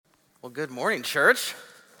Well, good morning, church.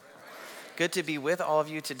 Good to be with all of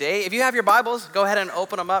you today. If you have your Bibles, go ahead and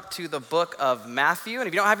open them up to the book of Matthew. And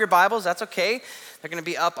if you don't have your Bibles, that's okay. They're going to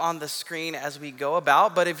be up on the screen as we go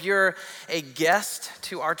about. But if you're a guest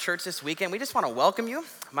to our church this weekend, we just want to welcome you.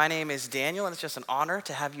 My name is Daniel, and it's just an honor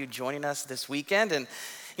to have you joining us this weekend. And,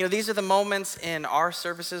 these are the moments in our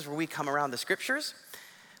services where we come around the scriptures.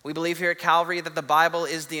 We believe here at Calvary that the Bible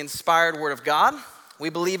is the inspired word of God. We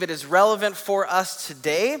believe it is relevant for us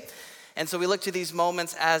today. And so we look to these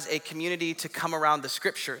moments as a community to come around the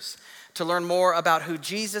scriptures, to learn more about who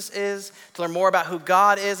Jesus is, to learn more about who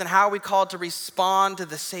God is, and how are we called to respond to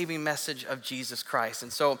the saving message of Jesus Christ.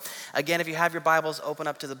 And so, again, if you have your Bibles, open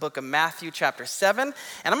up to the book of Matthew chapter 7. And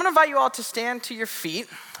I'm going to invite you all to stand to your feet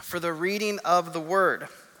for the reading of the word.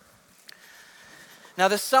 Now,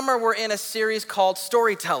 this summer, we're in a series called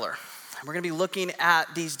Storyteller. And we're going to be looking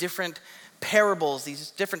at these different parables,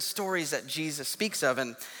 these different stories that Jesus speaks of.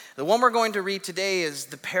 And the one we're going to read today is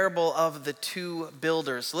the parable of the two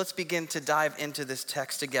builders. So let's begin to dive into this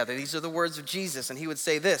text together. These are the words of Jesus, and he would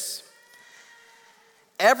say this: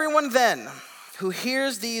 "Everyone then who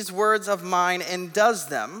hears these words of mine and does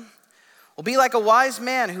them will be like a wise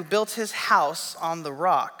man who built his house on the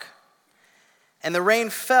rock. And the rain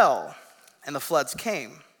fell, and the floods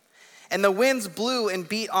came. And the winds blew and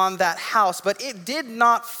beat on that house, but it did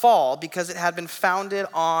not fall because it had been founded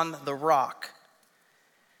on the rock.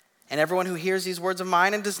 And everyone who hears these words of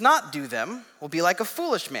mine and does not do them will be like a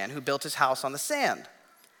foolish man who built his house on the sand.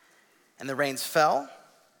 And the rains fell,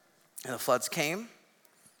 and the floods came,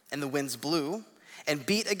 and the winds blew and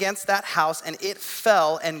beat against that house, and it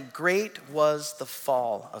fell, and great was the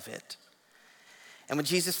fall of it. And when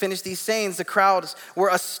Jesus finished these sayings, the crowds were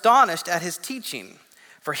astonished at his teaching,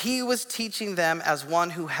 for he was teaching them as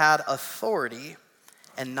one who had authority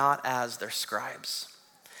and not as their scribes."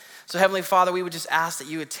 So Heavenly Father, we would just ask that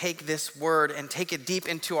you would take this word and take it deep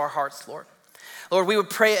into our hearts, Lord. Lord, we would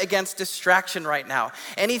pray against distraction right now.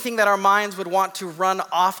 Anything that our minds would want to run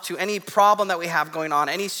off to, any problem that we have going on,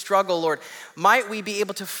 any struggle, Lord, might we be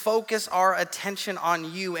able to focus our attention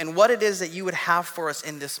on you and what it is that you would have for us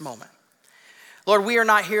in this moment. Lord, we are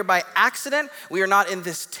not here by accident. We are not in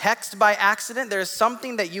this text by accident. There is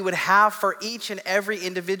something that you would have for each and every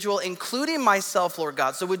individual, including myself, Lord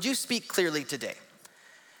God. So would you speak clearly today?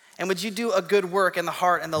 And would you do a good work in the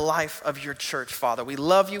heart and the life of your church, Father? We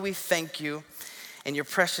love you. We thank you. In your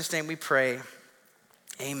precious name we pray.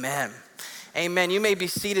 Amen. Amen. You may be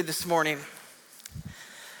seated this morning.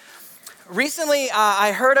 Recently,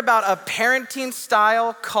 I heard about a parenting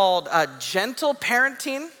style called gentle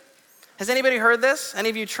parenting. Has anybody heard this? Any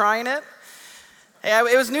of you trying it? Yeah,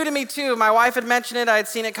 it was new to me too. My wife had mentioned it. I had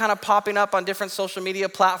seen it kind of popping up on different social media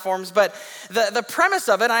platforms. But the premise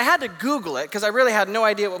of it, and I had to Google it because I really had no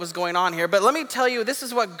idea what was going on here. But let me tell you, this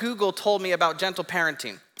is what Google told me about gentle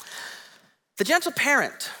parenting. The gentle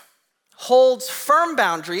parent holds firm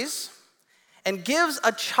boundaries and gives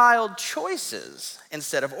a child choices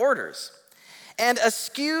instead of orders, and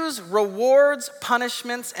eschews rewards,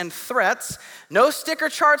 punishments, and threats. No sticker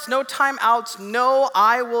charts, no timeouts, no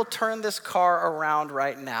 "I will turn this car around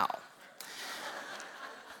right now."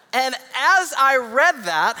 And as I read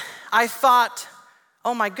that, I thought,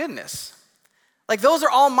 oh my goodness, like those are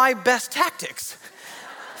all my best tactics.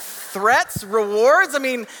 Threats, rewards, I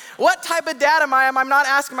mean, what type of dad am I? I'm not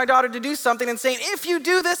asking my daughter to do something and saying, if you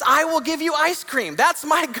do this, I will give you ice cream. That's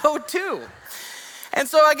my go-to. And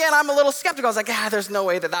so again, I'm a little skeptical. I was like, there's no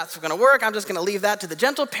way that that's gonna work. I'm just gonna leave that to the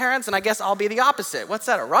gentle parents, and I guess I'll be the opposite. What's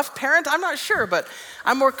that, a rough parent? I'm not sure, but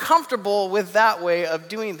I'm more comfortable with that way of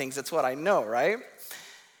doing things. It's what I know, right?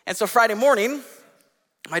 And so Friday morning,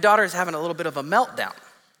 my daughter is having a little bit of a meltdown.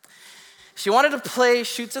 She wanted to play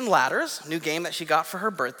Chutes and Ladders, new game that she got for her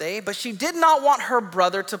birthday, but she did not want her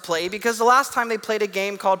brother to play because the last time they played a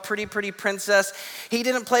game called Pretty Pretty Princess, he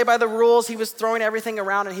didn't play by the rules. He was throwing everything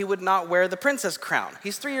around and he would not wear the princess crown.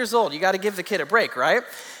 He's 3 years old. You got to give the kid a break, right?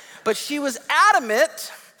 But she was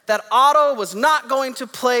adamant that Otto was not going to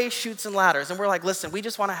play Chutes and Ladders. And we're like, listen, we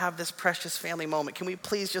just want to have this precious family moment. Can we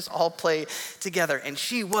please just all play together? And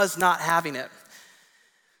she was not having it.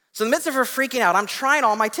 So in the midst of her freaking out, I'm trying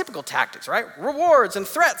all my typical tactics, right? Rewards and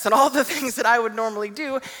threats and all the things that I would normally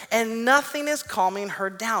do, and nothing is calming her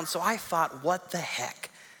down. So I thought, what the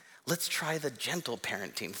heck? Let's try the gentle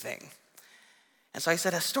parenting thing. And so I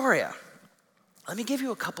said, Astoria, let me give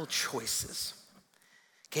you a couple choices.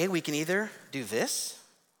 Okay, we can either do this,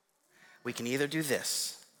 we can either do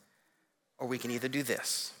this, or we can either do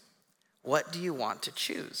this. What do you want to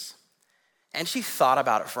choose? And she thought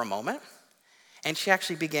about it for a moment, and she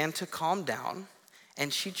actually began to calm down,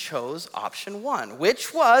 and she chose option 1,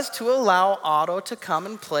 which was to allow Otto to come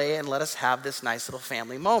and play and let us have this nice little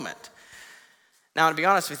family moment. Now, to be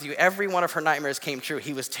honest with you, every one of her nightmares came true.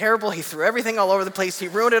 He was terrible. He threw everything all over the place. He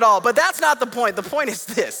ruined it all. But that's not the point. The point is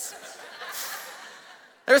this.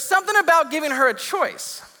 There's something about giving her a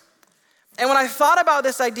choice. And when I thought about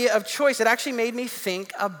this idea of choice, it actually made me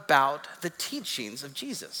think about the teachings of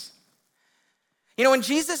Jesus. You know, when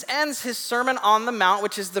Jesus ends his Sermon on the Mount,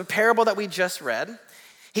 which is the parable that we just read,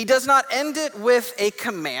 he does not end it with a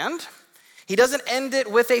command. He doesn't end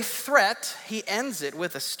it with a threat. He ends it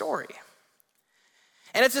with a story.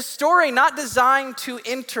 And it's a story not designed to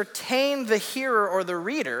entertain the hearer or the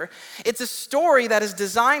reader. It's a story that is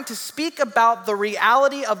designed to speak about the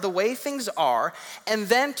reality of the way things are and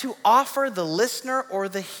then to offer the listener or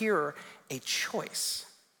the hearer a choice.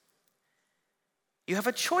 You have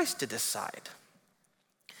a choice to decide.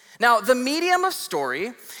 Now, the medium of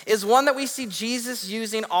story is one that we see Jesus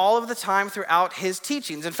using all of the time throughout his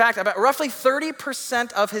teachings. In fact, about roughly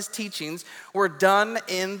 30% of his teachings were done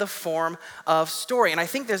in the form of story. And I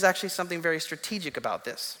think there's actually something very strategic about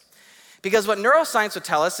this. Because what neuroscience would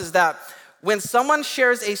tell us is that when someone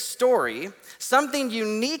shares a story, something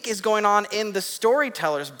unique is going on in the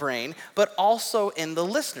storyteller's brain, but also in the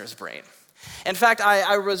listener's brain. In fact,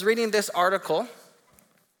 I was reading this article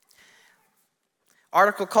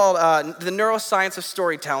called The Neuroscience of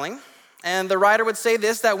Storytelling. And the writer would say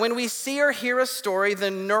this, that when we see or hear a story, the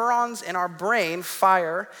neurons in our brain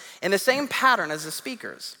fire in the same pattern as the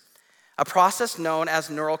speakers, a process known as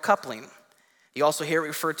neural coupling. You also hear it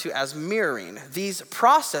referred to as mirroring. These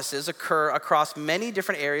processes occur across many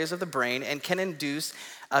different areas of the brain and can induce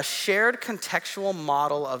a shared contextual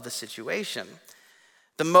model of the situation.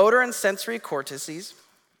 The motor and sensory cortices,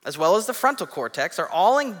 as well as the frontal cortex, are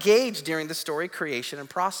all engaged during the story creation and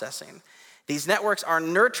processing. These networks are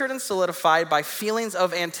nurtured and solidified by feelings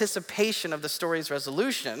of anticipation of the story's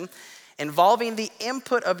resolution, involving the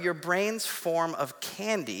input of your brain's form of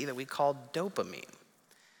candy that we call dopamine.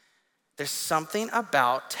 There's something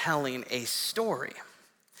about telling a story.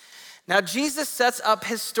 Now, Jesus sets up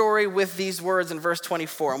his story with these words in verse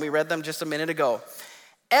 24, and we read them just a minute ago.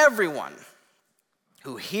 Everyone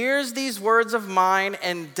who hears these words of mine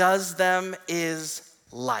and does them is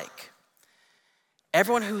like.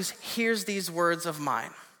 Everyone who hears these words of mine.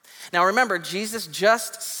 Now remember, Jesus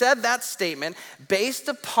just said that statement based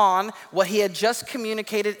upon what he had just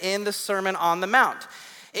communicated in the Sermon on the Mount.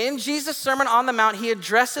 In Jesus' Sermon on the Mount, he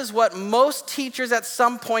addresses what most teachers at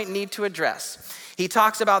some point need to address. He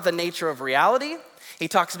talks about the nature of reality. He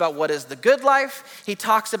talks about what is the good life. He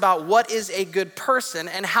talks about what is a good person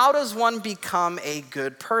and how does one become a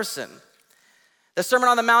good person. The Sermon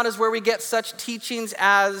on the Mount is where we get such teachings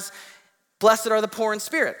as, blessed are the poor in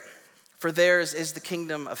spirit, for theirs is the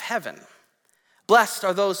kingdom of heaven. Blessed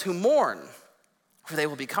are those who mourn, for they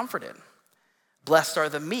will be comforted. Blessed are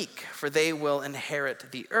the meek, for they will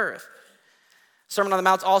inherit the earth. Sermon on the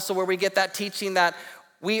Mount is also where we get that teaching that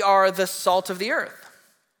we are the salt of the earth.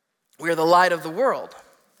 We are the light of the world.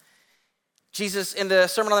 Jesus in the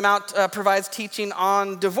Sermon on the Mount provides teaching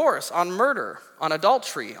on divorce, on murder, on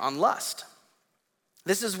adultery, on lust.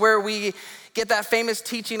 This is where we get that famous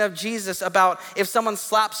teaching of Jesus about if someone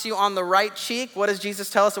slaps you on the right cheek, what does Jesus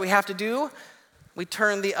tell us that we have to do? We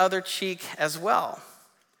turn the other cheek as well.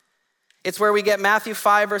 It's where we get Matthew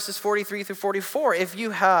 5 verses 43 through 44. If you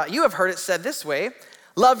have heard it said this way,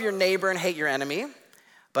 love your neighbor and hate your enemy.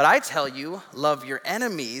 But I tell you, love your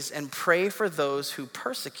enemies and pray for those who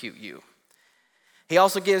persecute you. He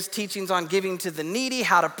also gives teachings on giving to the needy,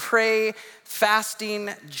 how to pray, fasting,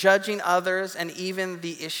 judging others, and even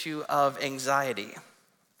the issue of anxiety.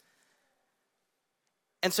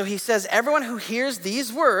 And so he says, everyone who hears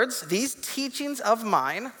these words, these teachings of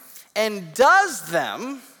mine, and does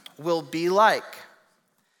them will be like.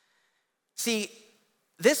 See,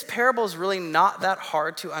 this parable is really not that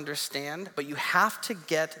hard to understand, but you have to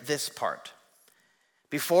get this part.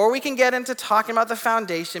 Before we can get into talking about the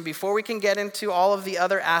foundation, before we can get into all of the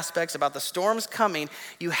other aspects about the storms coming,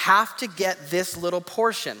 you have to get this little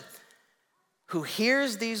portion. Who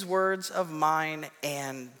hears these words of mine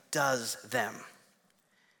and does them.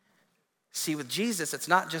 See, with Jesus, it's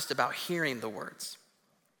not just about hearing the words.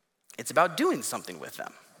 It's about doing something with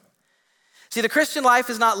them. See, the Christian life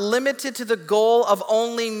is not limited to the goal of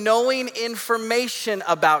only knowing information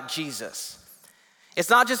about Jesus. It's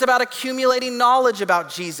not just about accumulating knowledge about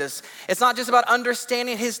Jesus. It's not just about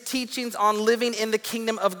understanding his teachings on living in the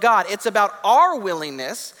kingdom of God. It's about our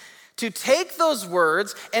willingness to take those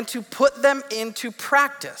words and to put them into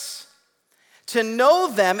practice. to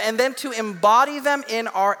know them, and then to embody them in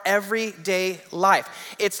our everyday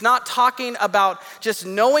life. It's not talking about just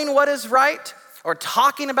knowing what is right or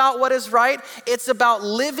talking about what is right. It's about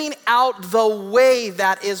living out the way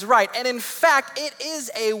that is right. And in fact, it is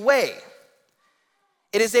a way.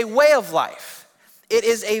 It is a way of life. It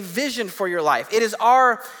is a vision for your life. It is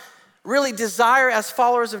our really desire as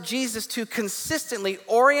followers of Jesus to consistently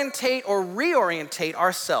orientate or reorientate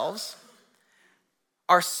ourselves,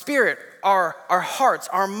 our spirit, our hearts,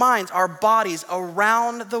 our minds, our bodies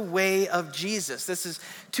around the way of Jesus. This is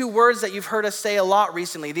two words that you've heard us say a lot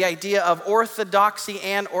recently, the idea of orthodoxy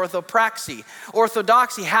and orthopraxy.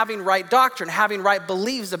 Orthodoxy, having right doctrine, having right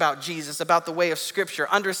beliefs about Jesus, about the way of Scripture,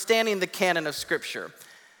 understanding the canon of Scripture.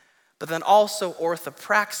 But then also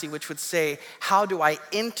orthopraxy, which would say, how do I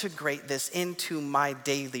integrate this into my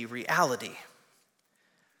daily reality?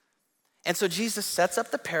 And so Jesus sets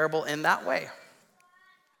up the parable in that way.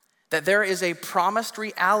 That there is a promised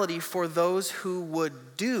reality for those who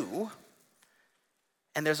would do,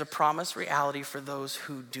 and there's a promised reality for those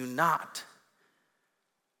who do not.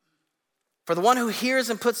 For the one who hears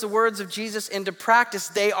and puts the words of Jesus into practice,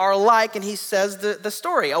 they are like, and he says the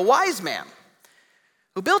story, a wise man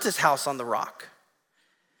who built his house on the rock.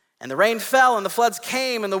 And the rain fell, and the floods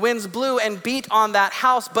came, and the winds blew and beat on that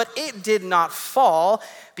house, but it did not fall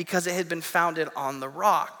because it had been founded on the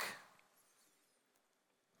rock.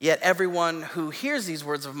 Yet everyone who hears these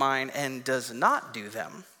words of mine and does not do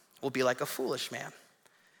them will be like a foolish man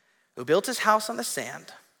who built his house on the sand.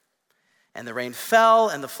 And the rain fell,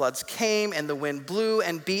 and the floods came, and the wind blew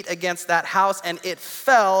and beat against that house, and it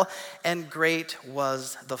fell, and great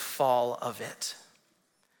was the fall of it.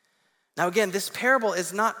 Now again, this parable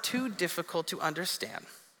is not too difficult to understand.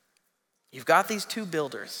 You've got these two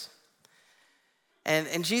builders.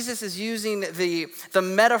 And Jesus is using the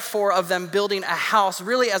metaphor of them building a house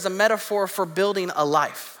really as a metaphor for building a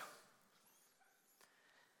life.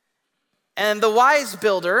 And the wise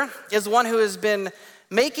builder is one who has been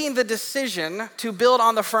making the decision to build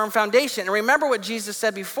on the firm foundation. And remember what Jesus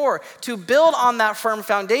said before, to build on that firm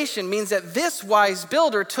foundation means that this wise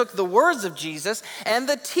builder took the words of Jesus and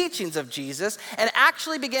the teachings of Jesus and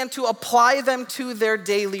actually began to apply them to their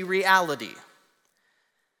daily reality.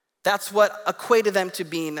 That's what equated them to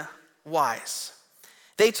being wise.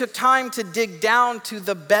 They took time to dig down to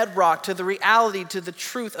the bedrock, to the reality, to the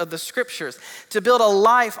truth of the Scriptures, to build a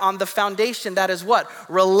life on the foundation that is what?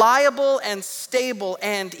 Reliable and stable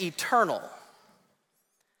and eternal.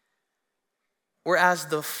 Whereas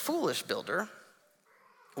the foolish builder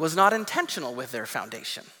was not intentional with their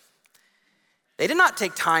foundation. They did not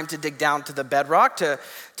take time to dig down to the bedrock,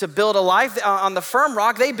 to build a life on the firm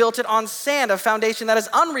rock. They built it on sand, a foundation that is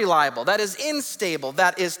unreliable, that is unstable,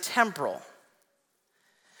 that is temporal.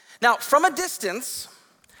 Now, from a distance,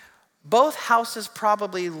 both houses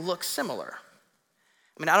probably look similar.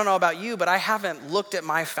 I mean, I don't know about you, but I haven't looked at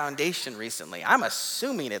my foundation recently. I'm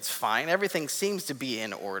assuming it's fine. Everything seems to be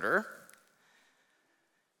in order.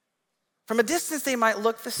 From a distance, they might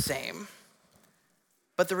look the same.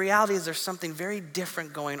 But the reality is there's something very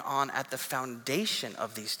different going on at the foundation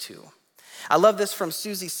of these two. I love this from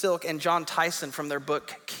Susie Silk and John Tyson from their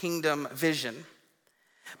book, Kingdom Vision.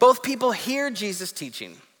 Both people hear Jesus'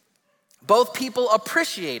 teaching. Both people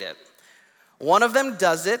appreciate it. One of them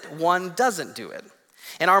does it, one doesn't do it.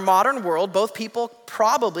 In our modern world, both people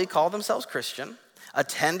probably call themselves Christian,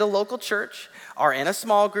 attend a local church, are in a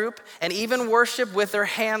small group, and even worship with their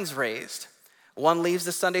hands raised. One leaves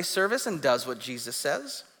the Sunday service and does what Jesus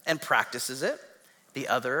says and practices it. The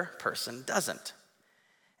other person doesn't.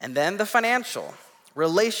 And then the financial,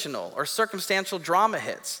 relational, or circumstantial drama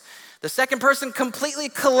hits. The second person completely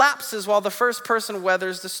collapses while the first person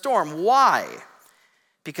weathers the storm. Why?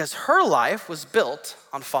 Because her life was built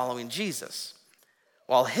on following Jesus,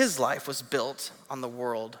 while his life was built on the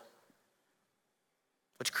world,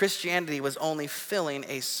 which Christianity was only filling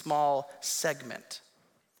a small segment.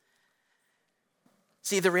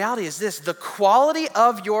 See, the reality is this, the quality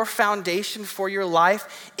of your foundation for your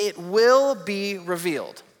life, it will be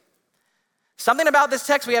revealed. Something about this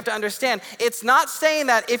text we have to understand. It's not saying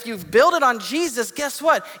that if you've built it on Jesus, guess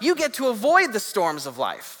what? You get to avoid the storms of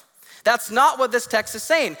life. That's not what this text is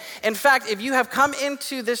saying. In fact, if you have come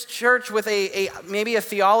into this church with maybe a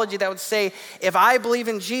theology that would say, if I believe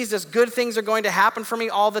in Jesus, good things are going to happen for me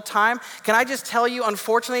all the time, can I just tell you,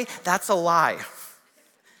 unfortunately, that's a lie.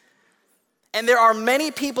 And there are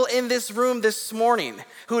many people in this room this morning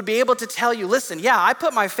who would be able to tell you, listen, yeah, I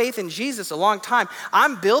put my faith in Jesus a long time.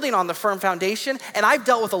 I'm building on the firm foundation, and I've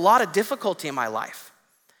dealt with a lot of difficulty in my life.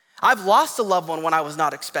 I've lost a loved one when I was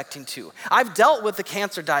not expecting to. I've dealt with the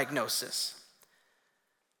cancer diagnosis.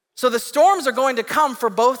 So the storms are going to come for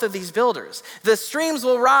both of these builders. The streams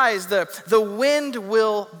will rise, the wind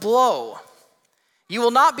will blow. You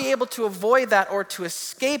will not be able to avoid that or to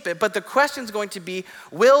escape it, but the question is going to be,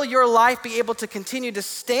 will your life be able to continue to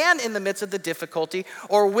stand in the midst of the difficulty,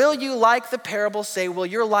 or will you, like the parable, say, will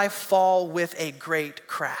your life fall with a great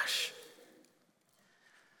crash?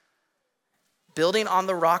 Building on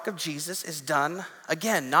the rock of Jesus is done,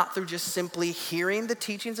 again, not through just simply hearing the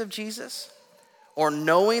teachings of Jesus, or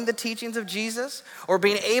knowing the teachings of Jesus, or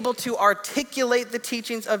being able to articulate the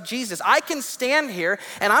teachings of Jesus. I can stand here,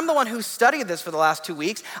 and I'm the one who studied this for the last 2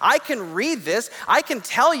 weeks. I can read this. I can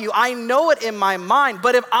tell you, I know it in my mind,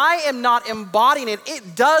 but if I am not embodying it,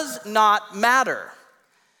 it does not matter.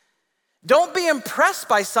 Don't be impressed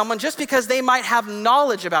by someone just because they might have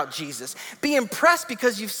knowledge about Jesus. Be impressed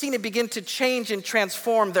because you've seen it begin to change and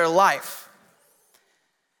transform their life.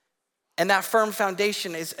 And that firm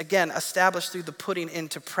foundation is, again, established through the putting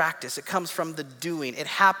into practice. It comes from the doing. It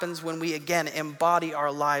happens when we, again, embody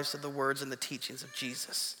our lives to the words and the teachings of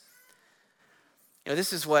Jesus. You know,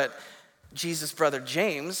 this is what Jesus' brother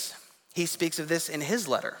James, he speaks of this in his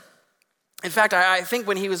letter. In fact, I think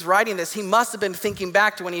when he was writing this, he must have been thinking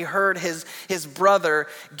back to when he heard his brother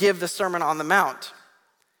give the Sermon on the Mount.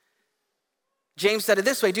 James said it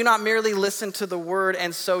this way, do not merely listen to the word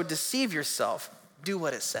and so deceive yourself. Do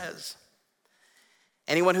what it says.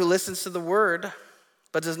 Anyone who listens to the word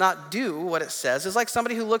but does not do what it says is like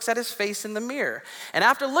somebody who looks at his face in the mirror and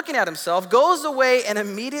after looking at himself goes away and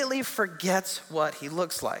immediately forgets what he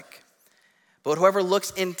looks like. But whoever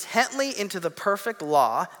looks intently into the perfect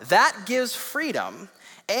law, that gives freedom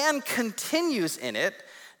and continues in it,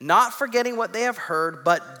 not forgetting what they have heard,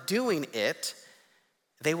 but doing it,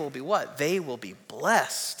 they will be what? They will be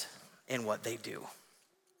blessed in what they do.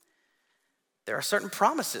 There are certain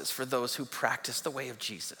promises for those who practice the way of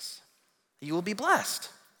Jesus. You will be blessed.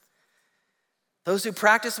 Those who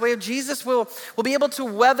practice the way of Jesus will be able to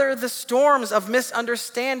weather the storms of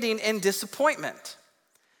misunderstanding and disappointment.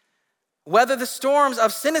 Weather the storms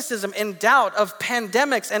of cynicism and doubt, of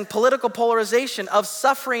pandemics and political polarization, of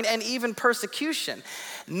suffering and even persecution.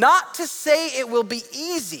 Not to say it will be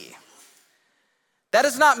easy. That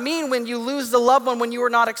does not mean when you lose the loved one when you are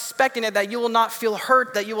not expecting it, that you will not feel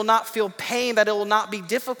hurt, that you will not feel pain, that it will not be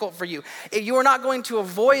difficult for you. You are not going to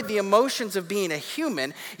avoid the emotions of being a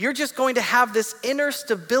human. You're just going to have this inner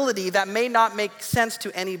stability that may not make sense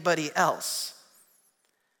to anybody else.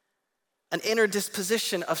 An inner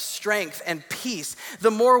disposition of strength and peace. The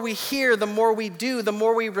more we hear, the more we do, the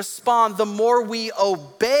more we respond, the more we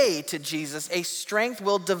obey to Jesus, a strength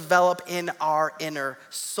will develop in our inner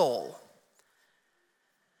soul.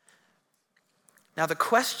 Now, the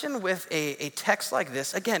question with a text like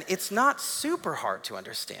this, again, it's not super hard to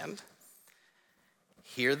understand.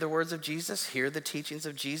 Hear the words of Jesus, hear the teachings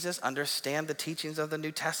of Jesus, understand the teachings of the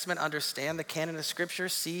New Testament, understand the canon of Scripture,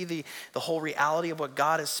 see the whole reality of what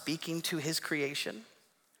God is speaking to his creation,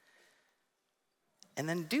 and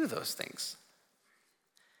then do those things.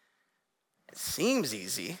 It seems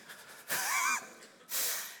easy.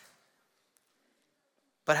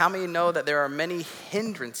 But how many know that there are many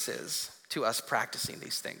hindrances to us practicing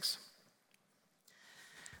these things?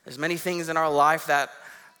 There's many things in our life that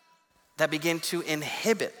begin to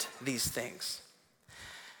inhibit these things.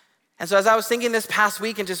 And so as I was thinking this past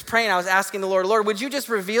week and just praying, I was asking the Lord, would you just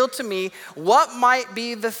reveal to me what might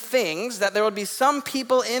be the things that there would be some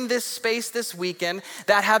people in this space this weekend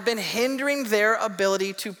that have been hindering their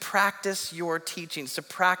ability to practice your teachings, to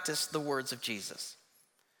practice the words of Jesus.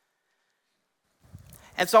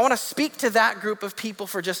 And so I want to speak to that group of people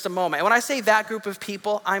for just a moment. And when I say that group of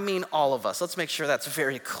people, I mean all of us. Let's make sure that's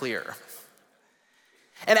very clear.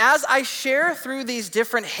 And as I share through these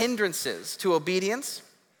different hindrances to obedience,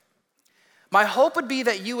 my hope would be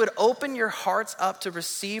that you would open your hearts up to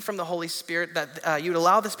receive from the Holy Spirit, that you would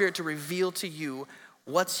allow the Spirit to reveal to you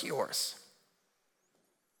what's yours.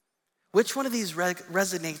 Which one of these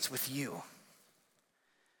resonates with you?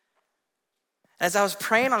 As I was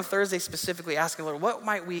praying on Thursday specifically, asking the Lord, what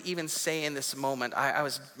might we even say in this moment?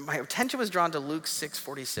 My attention was drawn to Luke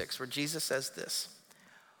 6:46, where Jesus says this,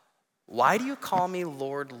 "Why do you call me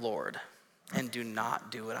Lord, Lord, and do not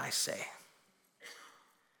do what I say?"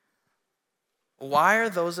 Why are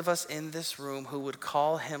those of us in this room who would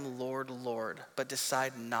call him Lord, Lord, but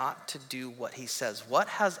decide not to do what he says? What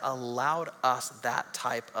has allowed us that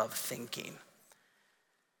type of thinking?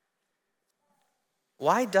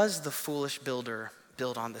 Why does the foolish builder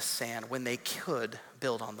build on the sand when they could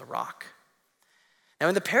build on the rock? Now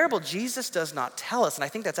in the parable, Jesus does not tell us, and I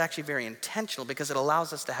think that's actually very intentional because it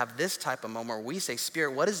allows us to have this type of moment where we say,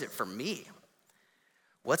 Spirit, what is it for me?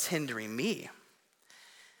 What's hindering me?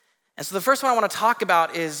 And so the first one I want to talk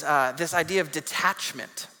about is this idea of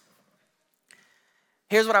detachment.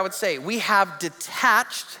 Here's what I would say. We have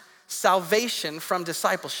detached salvation from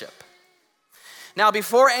discipleship. Now,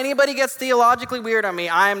 before anybody gets theologically weird on me,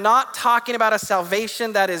 I am not talking about a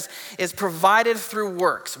salvation that is provided through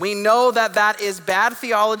works. We know that that is bad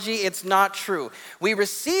theology. It's not true. We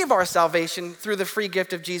receive our salvation through the free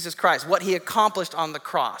gift of Jesus Christ, what he accomplished on the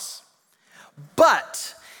cross.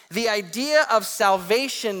 But the idea of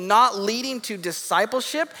salvation not leading to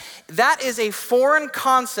discipleship, that is a foreign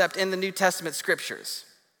concept in the New Testament scriptures.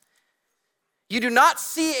 You do not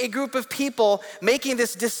see a group of people making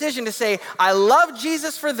this decision to say, I love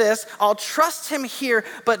Jesus for this, I'll trust him here,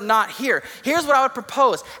 but not here. Here's what I would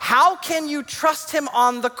propose. How can you trust him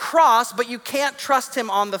on the cross, but you can't trust him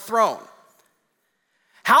on the throne?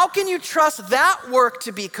 How can you trust that work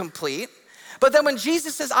to be complete, but then when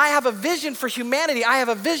Jesus says, I have a vision for humanity, I have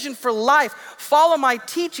a vision for life, follow my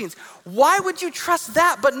teachings, why would you trust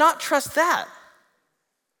that but not trust that?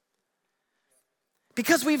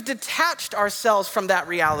 Because we've detached ourselves from that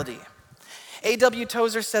reality. A.W.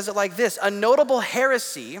 Tozer says it like this: a notable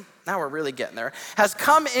heresy, now we're really getting there, has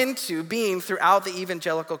come into being throughout the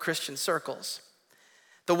evangelical Christian circles.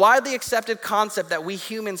 The widely accepted concept that we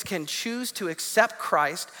humans can choose to accept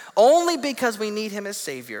Christ only because we need him as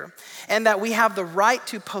Savior, and that we have the right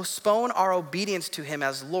to postpone our obedience to him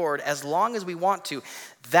as Lord as long as we want to,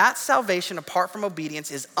 that salvation apart from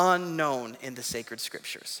obedience is unknown in the sacred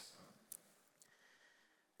scriptures.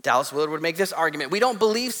 Dallas Willard would make this argument: we don't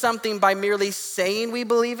believe something by merely saying we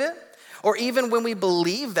believe it, or even when we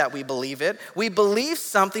believe that we believe it. We believe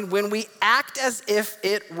something when we act as if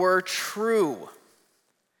it were true.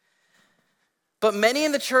 But many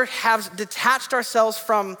in the church have detached ourselves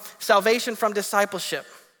from salvation, from discipleship.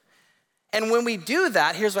 And when we do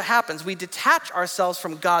that, here's what happens. We detach ourselves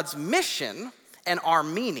from God's mission and our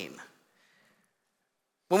meaning.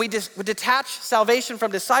 When we detach salvation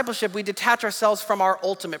from discipleship, we detach ourselves from our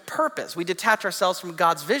ultimate purpose. We detach ourselves from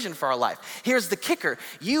God's vision for our life. Here's the kicker.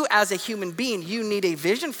 You as a human being, you need a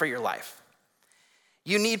vision for your life.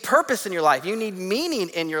 You need purpose in your life. You need meaning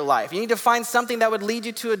in your life. You need to find something that would lead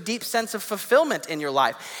you to a deep sense of fulfillment in your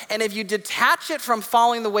life. And if you detach it from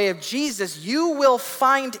following the way of Jesus, you will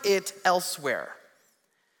find it elsewhere.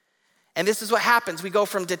 And this is what happens. We go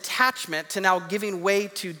from detachment to now giving way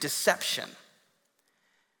to deception.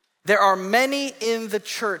 There are many in the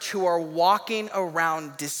church who are walking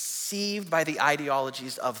around deceived by the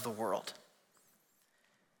ideologies of the world.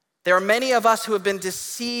 There are many of us who have been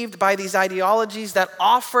deceived by these ideologies that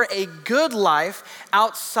offer a good life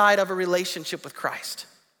outside of a relationship with Christ.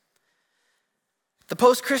 The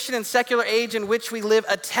post-Christian and secular age in which we live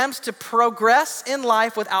attempts to progress in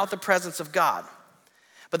life without the presence of God.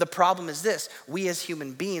 But the problem is this: we as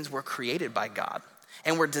human beings were created by God.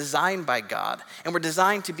 And we're designed by God, and we're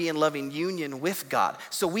designed to be in loving union with God.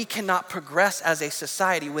 So we cannot progress as a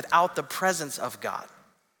society without the presence of God.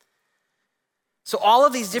 So all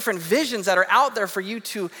of these different visions that are out there for you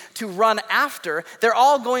to run after, they're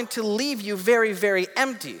all going to leave you very, very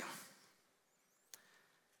empty.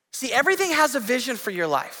 See, everything has a vision for your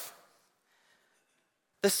life.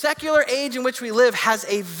 The secular age in which we live has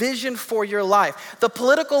a vision for your life. The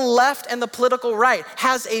political left and the political right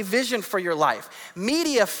has a vision for your life.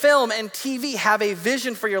 Media, film, and TV have a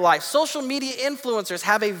vision for your life. Social media influencers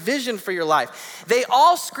have a vision for your life. They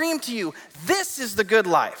all scream to you, this is the good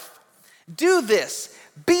life. Do this.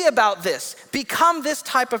 Be about this. Become this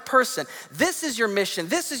type of person. This is your mission.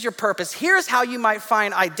 This is your purpose. Here's how you might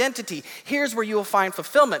find identity. Here's where you will find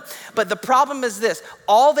fulfillment. But the problem is this: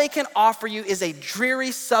 all they can offer you is a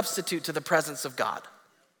dreary substitute to the presence of God.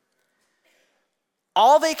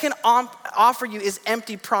 All they can offer you is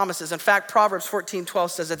empty promises. In fact, Proverbs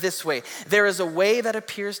 14:12 says it this way: there is a way that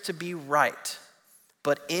appears to be right,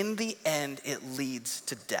 but in the end it leads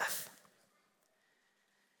to death.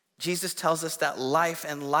 Jesus tells us that life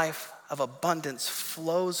and life of abundance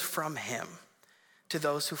flows from him to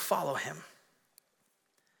those who follow him.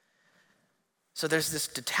 So there's this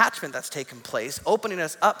detachment that's taken place, opening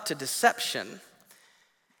us up to deception.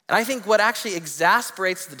 And I think what actually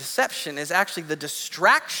exasperates the deception is actually the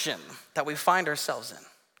distraction that we find ourselves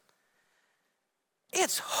in.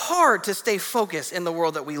 It's hard to stay focused in the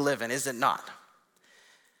world that we live in, is it not?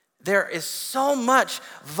 There is so much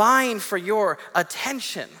vying for your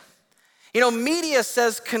attention. You know, media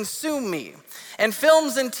says consume me, and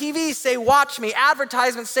films and TV say watch me,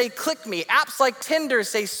 advertisements say click me, apps like Tinder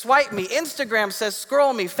say swipe me, Instagram says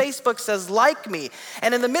scroll me, Facebook says like me.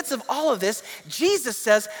 And in the midst of all of this, Jesus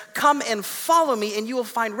says, come and follow me and you will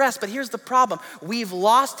find rest. But here's the problem: we've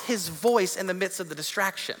lost his voice in the midst of the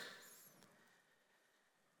distraction.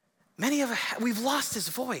 we've lost his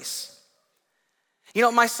voice. You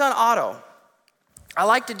know, my son Otto, I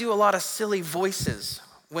like to do a lot of silly voices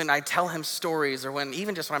when I tell him stories or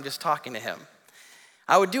even just when I'm just talking to him.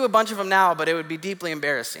 I would do a bunch of them now, but it would be deeply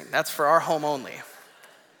embarrassing. That's for our home only.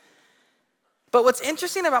 But what's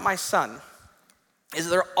interesting about my son is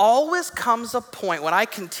there always comes a point when I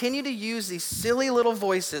continue to use these silly little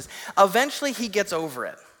voices, eventually he gets over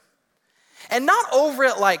it. And not over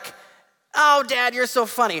it like, oh, Dad, you're so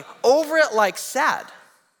funny. Over it like sad.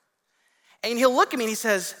 And he'll look at me and he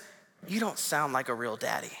says, you don't sound like a real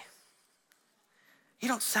daddy. You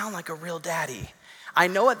don't sound like a real daddy. I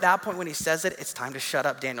know at that point when he says it, it's time to shut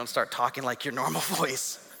up, Daniel, and start talking like your normal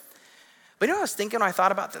voice. But you know what I was thinking when I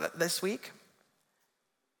thought about this week?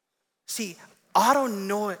 See, Otto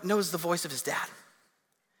knows the voice of his dad.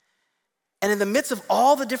 And in the midst of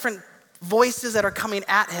all the different voices that are coming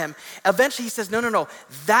at him, eventually he says, no,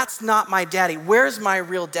 that's not my daddy. Where's my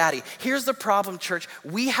real daddy? Here's the problem, church.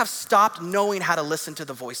 We have stopped knowing how to listen to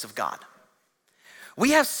the voice of God.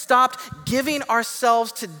 We have stopped giving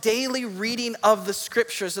ourselves to daily reading of the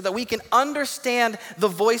scriptures so that we can understand the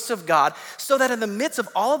voice of God, so that in the midst of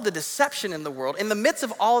all of the deception in the world, in the midst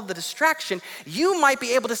of all of the distraction, you might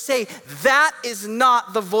be able to say, that is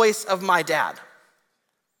not the voice of my dad.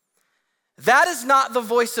 That is not the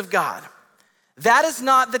voice of God. That is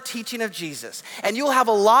not the teaching of Jesus. And you'll have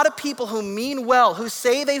a lot of people who mean well, who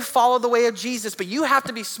say they follow the way of Jesus, but you have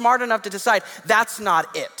to be smart enough to decide that's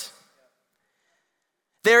not it.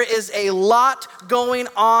 There is a lot going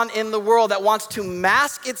on in the world that wants to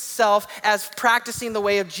mask itself as practicing the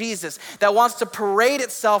way of Jesus, that wants to parade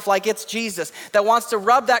itself like it's Jesus, that wants to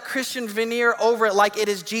rub that Christian veneer over it like it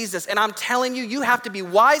is Jesus. And I'm telling you, you have to be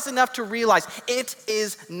wise enough to realize it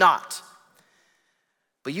is not.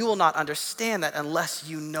 But you will not understand that unless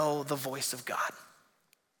you know the voice of God,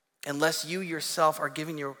 unless you yourself are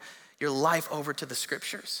giving your life over to the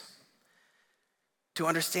scriptures, to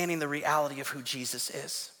understanding the reality of who Jesus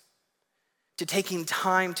is, to taking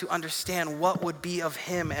time to understand what would be of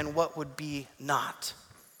him and what would be not.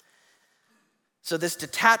 So this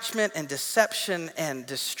detachment and deception and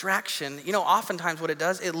distraction, oftentimes what it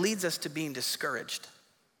does, it leads us to being discouraged.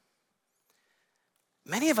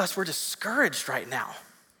 Many of us, we're discouraged right now.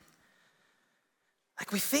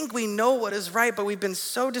 Like we think we know what is right, but we've been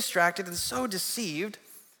so distracted and so deceived,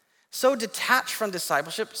 so detached from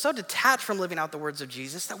discipleship, so detached from living out the words of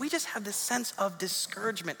Jesus that we just have this sense of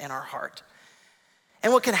discouragement in our heart.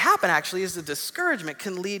 And what can happen actually is the discouragement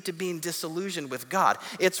can lead to being disillusioned with God.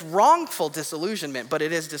 It's wrongful disillusionment, but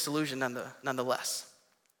it is disillusion nonetheless.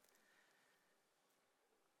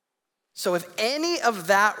 So if any of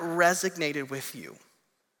that resonated with you,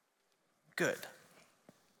 good.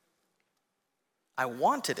 I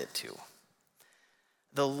wanted it to.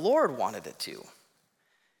 The Lord wanted it to.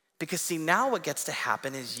 Because see, now what gets to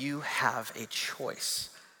happen is you have a choice.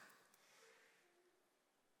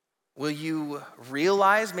 Will you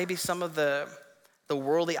realize maybe some of the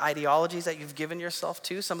worldly ideologies that you've given yourself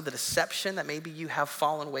to, some of the deception that maybe you have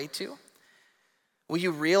fallen way to? Will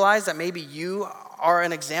you realize that maybe you are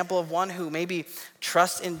an example of one who maybe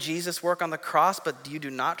trusts in Jesus' work on the cross, but you do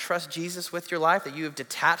not trust Jesus with your life, that you have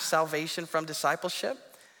detached salvation from discipleship?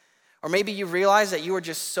 Or maybe you realize that you are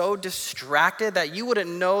just so distracted that you wouldn't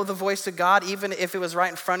know the voice of God even if it was right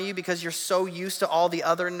in front of you because you're so used to all the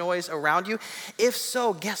other noise around you. If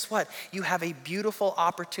so, guess what? You have a beautiful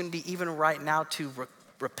opportunity even right now to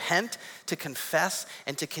repent, to confess,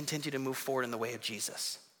 and to continue to move forward in the way of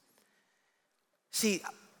Jesus. See,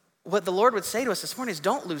 what the Lord would say to us this morning is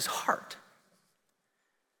don't lose heart.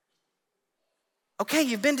 Okay,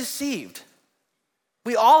 you've been deceived.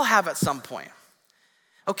 We all have at some point.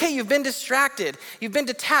 Okay, you've been distracted. You've been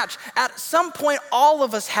detached. At some point, all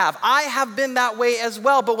of us have. I have been that way as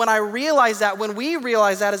well. But when we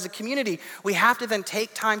realize that as a community, we have to then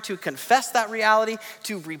take time to confess that reality,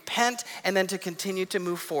 to repent, and then to continue to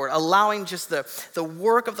move forward, allowing just the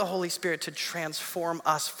work of the Holy Spirit to transform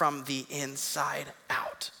us from the inside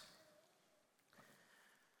out.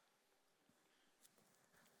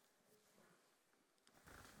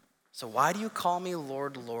 So why do you call me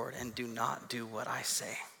Lord, Lord, and do not do what I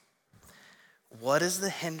say? What is the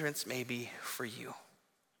hindrance maybe for you?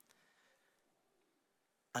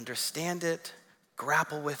 Understand it,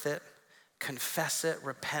 grapple with it, confess it,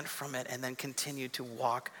 repent from it, and then continue to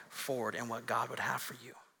walk forward in what God would have for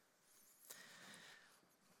you.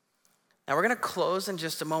 Now we're going to close in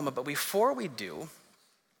just a moment, but before we do,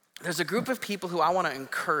 there's a group of people who I want to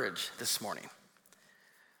encourage this morning.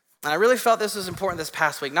 And I really felt this was important this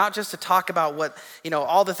past week, not just to talk about what,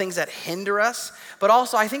 all the things that hinder us, but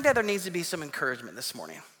also I think that there needs to be some encouragement this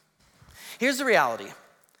morning. Here's the reality.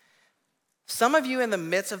 Some of you in the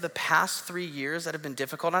midst of the past 3 years that have been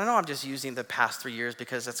difficult, and I know I'm just using the past 3 years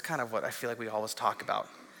because that's kind of what I feel like we always talk about.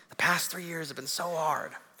 The past 3 years have been so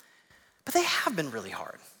hard, but they have been really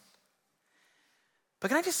hard. But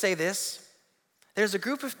can I just say this? There's a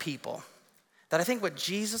group of people that I think what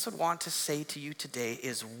Jesus would want to say to you today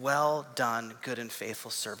is, well done, good and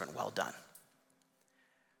faithful servant, well done.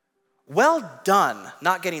 Well done,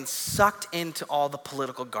 not getting sucked into all the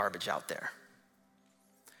political garbage out there.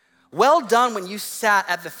 Well done when you sat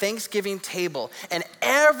at the Thanksgiving table and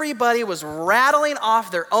everybody was rattling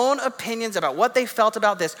off their own opinions about what they felt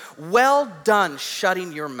about this. Well done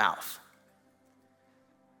shutting your mouth.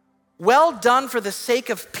 Well done for the sake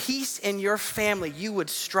of peace in your family. You would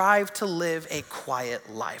strive to live a quiet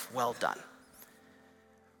life. Well done.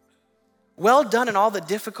 Well done in all the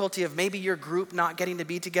difficulty of maybe your group not getting to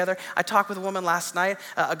be together. I talked with a woman last night,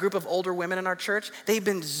 a group of older women in our church. They've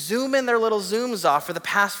been Zooming their little Zooms off for the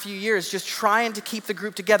past few years, just trying to keep the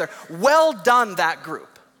group together. Well done, that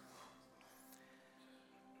group.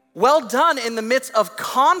 Well done in the midst of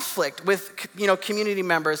conflict with, community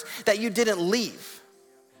members that you didn't leave.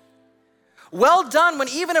 Well done when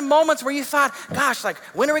even in moments where you thought, gosh, like,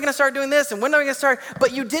 when are we gonna start doing this and when are we gonna start?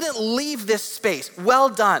 But you didn't leave this space. Well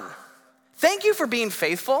done. Thank you for being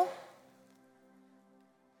faithful.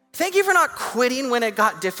 Thank you for not quitting when it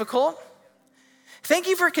got difficult. Thank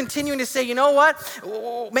you for continuing to say, you know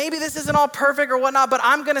what, maybe this isn't all perfect or whatnot, but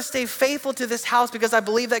I'm gonna stay faithful to this house because I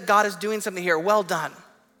believe that God is doing something here. Well done.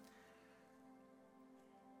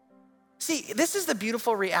 See, this is the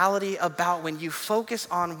beautiful reality about when you focus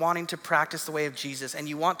on wanting to practice the way of Jesus and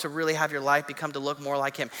you want to really have your life become to look more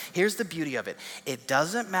like him. Here's the beauty of it. It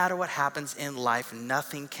doesn't matter what happens in life.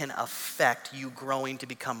 Nothing can affect you growing to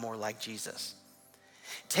become more like Jesus.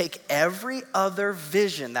 Take every other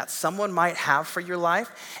vision that someone might have for your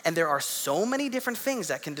life, and there are so many different things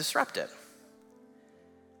that can disrupt it.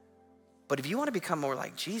 But if you want to become more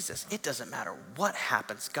like Jesus, it doesn't matter what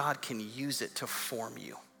happens. God can use it to form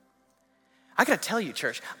you. I gotta tell you,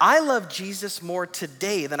 church, I love Jesus more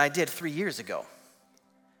today than I did 3 years ago.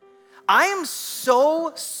 I am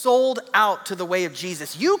so sold out to the way of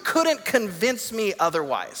Jesus. You couldn't convince me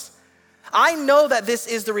otherwise. I know that this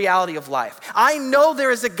is the reality of life. I know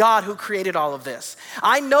there is a God who created all of this.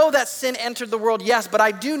 I know that sin entered the world, yes, but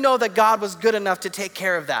I do know that God was good enough to take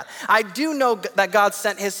care of that. I do know that God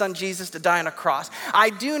sent his son Jesus to die on a cross. I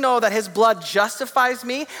do know that his blood justifies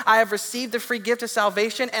me. I have received the free gift of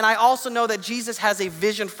salvation, and I also know that Jesus has a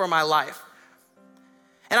vision for my life.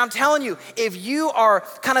 And I'm telling you, if you are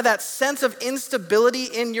kind of that sense of instability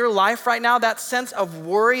in your life right now, that sense of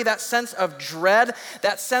worry, that sense of dread,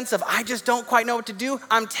 that sense of I just don't quite know what to do,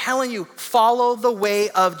 I'm telling you, follow the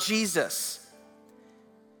way of Jesus.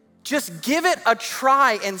 Just give it a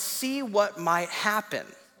try and see what might happen.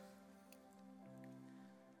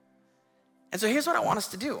 And so here's what I want us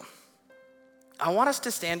to do. I want us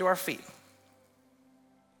to stand to our feet.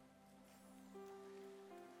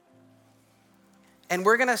 And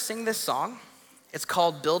we're gonna sing this song. It's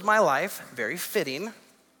called Build My Life, very fitting.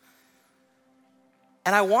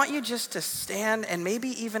 And I want you just to stand and maybe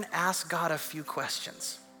even ask God a few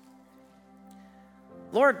questions.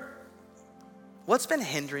 Lord, what's been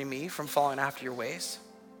hindering me from following after your ways?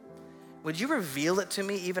 Would you reveal it to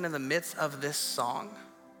me even in the midst of this song?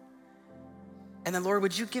 And then Lord,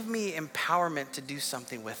 would you give me empowerment to do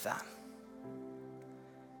something with that?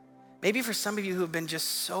 Maybe for some of you who have been just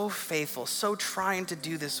so faithful, so trying to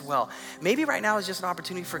do this well, maybe right now is just an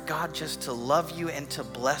opportunity for God just to love you and to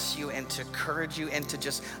bless you and to encourage you and to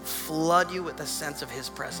just flood you with a sense of his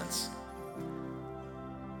presence.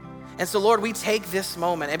 And so Lord, we take this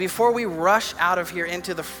moment, and before we rush out of here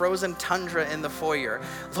into the frozen tundra in the foyer,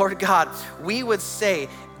 Lord God, we would say,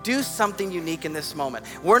 do something unique in this moment.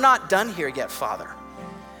 We're not done here yet, Father.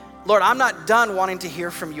 Lord, I'm not done wanting to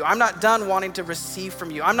hear from you. I'm not done wanting to receive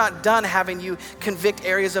from you. I'm not done having you convict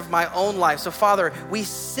areas of my own life. So Father, we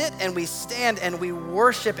sit and we stand and we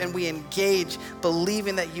worship and we engage,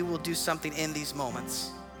 believing that you will do something in these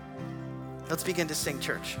moments. Let's begin to sing,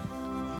 church.